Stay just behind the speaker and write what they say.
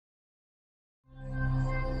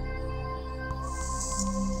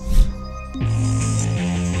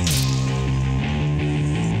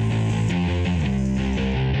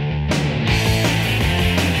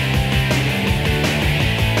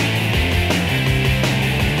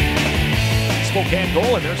Spokane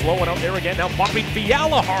goal, and there's Lowen out there again. Now popping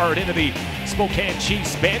Fiala hard into the Spokane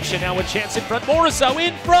Chiefs bench, and now a chance in front. Morrisau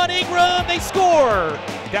in front, Ingram, they score!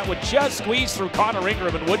 That would just squeeze through Connor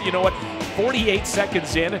Ingram, and wouldn't you know it, 48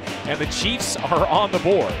 seconds in, and the Chiefs are on the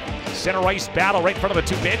board. Center ice battle right in front of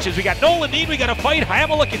the two benches. We got Nolan Need, we got a fight.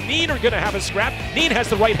 Hamelic and Need are going to have a scrap. Need has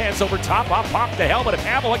the right hands over top. Off pop the helmet of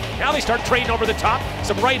Hamelic. Now they start trading over the top.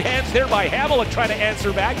 Some right hands there by Hamelic trying to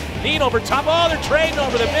answer back. Need over top. Oh, they're trading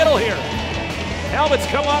over the middle here. Helmets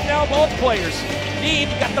come off now, both players. Need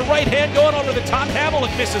got the right hand going over the top.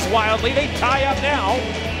 Hamelic misses wildly. They tie up now.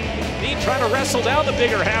 Need trying to wrestle down the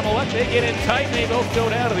bigger Hamelic. They get in tight. They both go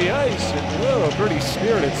down to the ice. And a pretty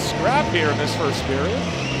spirited scrap here in this first period.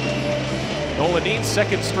 Nolan Dean's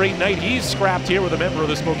second straight night he's scrapped here with a member of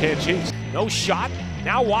the Spokane Chiefs. No shot,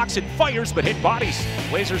 now walks and fires, but hit bodies.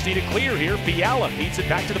 Blazers need a clear here. Fiala feeds it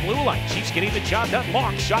back to the blue line. Chiefs getting the job done.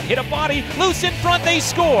 Long shot, hit a body, loose in front, they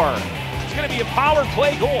score. It's going to be a power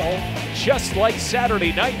play goal, just like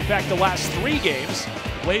Saturday night. In fact, the last 3 games,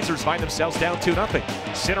 Blazers find themselves down 2-0.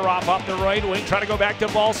 Sidorov off the right wing, trying to go back to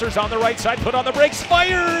Balcers on the right side, put on the brakes,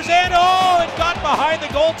 fires, and oh, it got behind the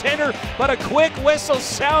goaltender, but a quick whistle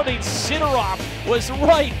sounding. Sidorov was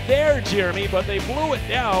right there, Jeremy, but they blew it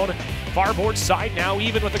down. Farboard side now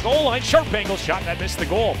even with the goal line. Sharp angle shot that missed the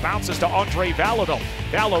goal. Bounces to Andre Valado.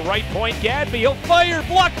 Vallo right point, Gadby, he'll fire,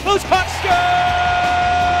 block, loose puck,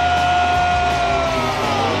 score!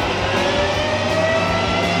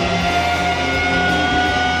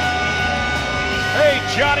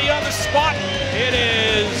 Johnny on the spot. It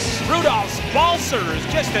is Rudolph's Balcers.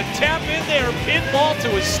 Just a tap in there, pinball to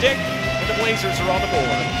his stick, and the Blazers are on the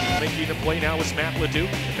board. Making the play now is Matt Leduc,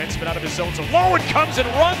 defenseman out of his zone. So Lowen comes and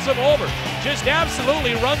runs him over. Just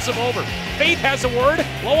absolutely runs him over. Faith has a word.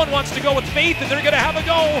 Lowen wants to go with Faith, and they're going to have a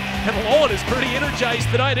go. And Lowen is pretty energized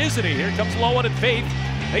tonight, isn't he? Here comes Lowen and Faith.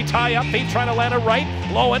 They tie up. Faith trying to land a right.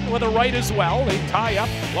 Lowen with a right as well. They tie up.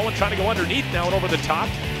 Lowen trying to go underneath now and over the top.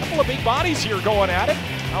 Couple of big bodies here going at it.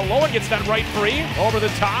 Now Lowen gets that right free, over the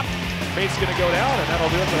top. Faith's going to go down, and that'll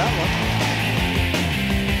do it for that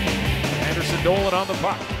one. Anderson Dolan on the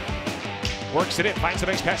puck. Works it in, finds a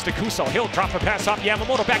nice pass to Kusal. He'll drop a pass off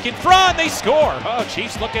Yamamoto, back in front, they score! Oh,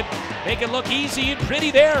 Chiefs looking, make it look easy and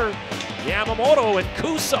pretty there. Yamamoto and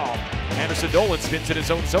Kusal. Anderson Dolan spins in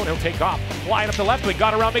his own zone, he'll take off. Flying up the left wing,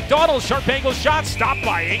 got around McDonald, sharp angle shot, stopped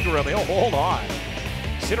by Ingram, he'll hold on.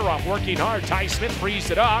 Sidorov working hard. Ty Smith frees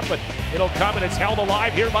it up, but it'll come and it's held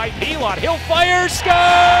alive here by Pilot. He'll fire, score!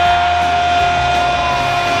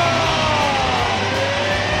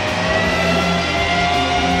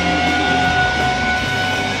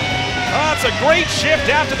 Oh, it's a great shift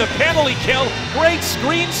after the penalty kill. Great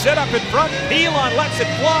screen set up in front. Pilot lets it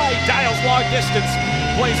fly. Dials long distance.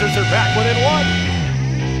 Blazers are back within 1.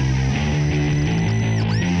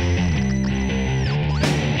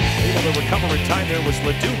 The recovery time there was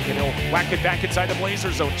Leduc, and he'll whack it back inside the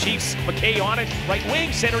Blazers zone. Chiefs, McKay on it, right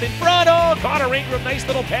wing, centered in front. Oh, Connor Ingram, nice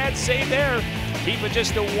little pad save there. Keep it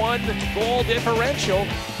just a 1-goal differential.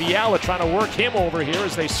 Fiala trying to work him over here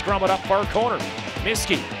as they scrum it up far corner.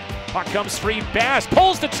 Miskey, puck comes free, Bass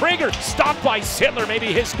pulls the trigger, stopped by Sittler, maybe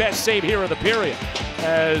his best save here of the period,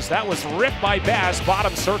 as that was ripped by Bass,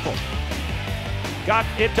 bottom circle. Got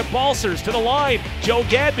it to Balcers, to the line. Joe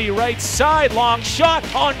Gadby, right side, long shot,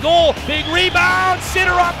 on goal, big rebound.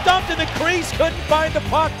 Sidorov dumped in the crease, couldn't find the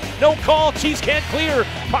puck. No call, Chiefs can't clear.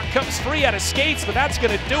 Puck comes free out of skates, but that's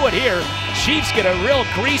going to do it here. Chiefs get a real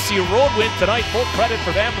greasy road win tonight. Full credit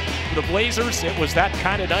for them. For the Blazers, it was that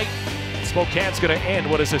kind of night. Spokane's going to end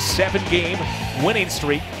what is a 7-game winning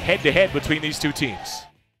streak head-to-head between these two teams.